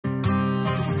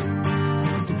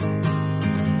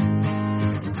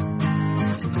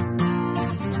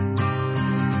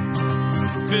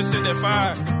bitch said that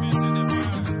fire.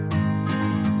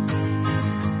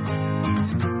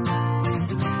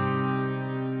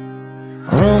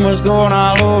 Rumors going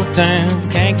all over town,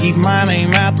 can't keep my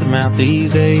name out the mouth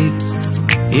these days.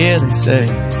 Yeah, they say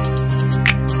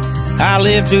I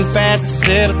live too fast to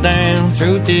settle down.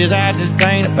 Truth is, I just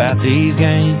ain't about these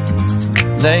games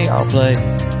they all play.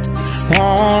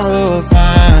 Wanna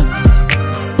find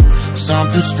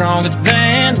something stronger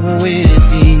than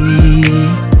whiskey.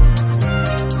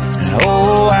 And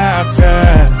oh, I'll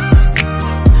try,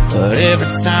 but every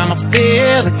time I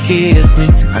feel a kiss me,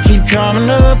 I keep coming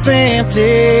up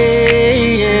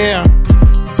empty, yeah.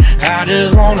 I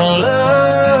just wanna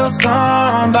love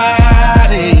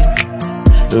somebody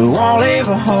who won't leave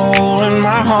a hole in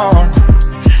my heart.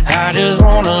 I just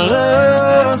wanna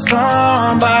love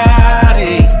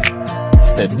somebody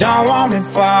that don't want me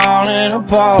falling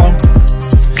apart.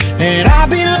 And I'll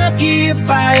be lucky if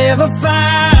I ever find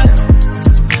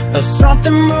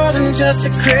something more than just a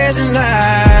crazy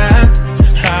night.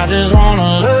 I just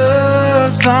wanna love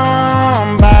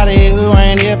somebody who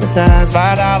ain't hypnotized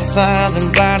by dollar signs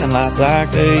and blinding lights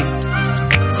like they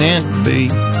tend to be.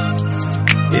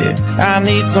 Yeah, I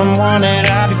need someone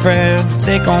that I'll be proud to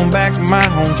take on back to my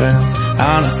hometown.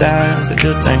 Honest eyes that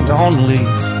just ain't gonna leave.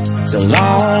 It's a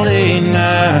lonely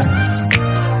night,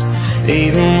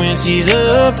 even when she's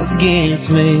up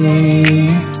against me.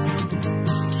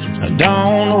 I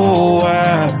don't know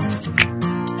why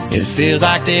it feels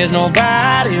like there's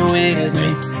nobody with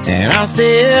me, and I'm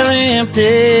still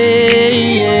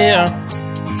empty, yeah.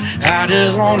 I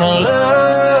just wanna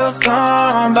love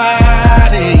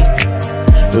somebody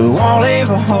who won't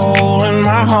leave a hole in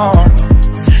my heart.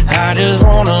 I just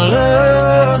wanna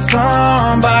love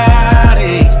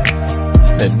somebody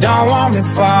that don't want me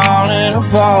falling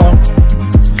apart.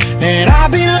 And I'll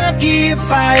be lucky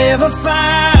if I ever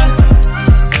find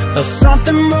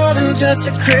something more than just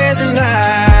a crazy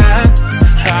night.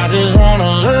 I just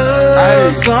wanna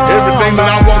love somebody. Everything that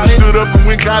I want stood up and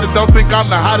went got it. Don't think I'm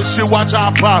the hottest shit, watch how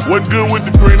I pop. Wasn't good with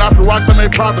the green, off the rocks I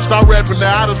made profit. Start rapping,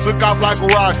 now I done took off like a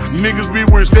rock. Niggas be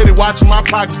weird, steady watching my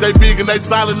pockets. They big and they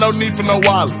solid, no need for no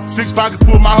wallet. 6 pockets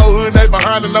full, my whole hood, they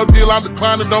behind it. No deal, I'm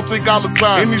declining, don't think I'm a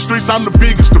sign. In these streets, I'm the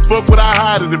biggest, the fuck would I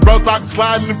hide it? If bro thought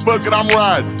sliding, then fuck it, I'm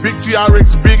riding. Big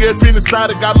TRX, big F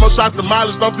inside it, got more shots than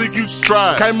mileage, don't think you should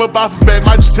try. Came up off a bed,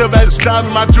 might just tell that it's time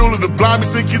in my jeweler. The blind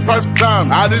me think it's perfect time.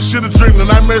 All this shit a dream, the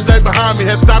nightmares they behind me.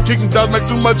 Had stopped kicking dogs, make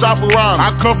too much off a rhyme.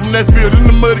 I come from that field, in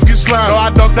the mud to get slime. No,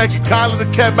 I don't take it, collar the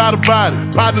cap out of body.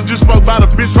 Partner just spoke about a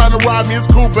bitch trying to rob me, it's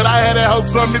cool, but I had that whole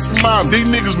son missing mom.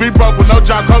 These niggas be broke with no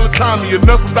jobs all the time.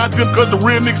 Enough about them cause the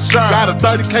real niggas shine. Got a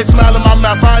 30K smile in my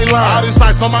mouth, I ain't lying. All this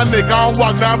ice on my neck, I don't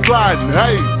walk, now I'm gliding,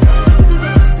 hey.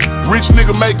 Rich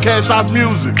nigga make cash off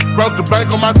music. Broke the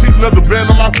bank on my teeth, another band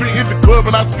on my feet. Hit the club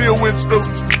and I still went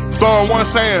stupid. Throwing one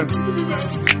sand,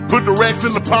 put the racks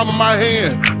in the palm of my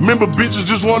hand. Remember bitches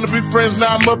just wanna be friends,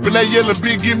 now I'm up and they yelling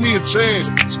big, give me a chance.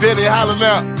 Steady hollering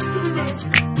out.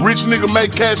 Rich nigga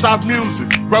make cash off music.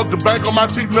 Broke the bank on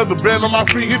my teeth, another band on my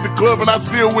feet. Hit the club and I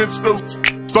still went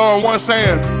stupid. Throwing one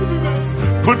sand,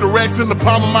 put the racks in the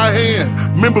palm of my hand.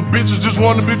 Remember bitches just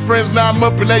wanna be friends, now I'm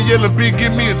up and they yelling big,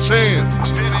 give me a chance.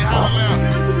 Steady hollering out.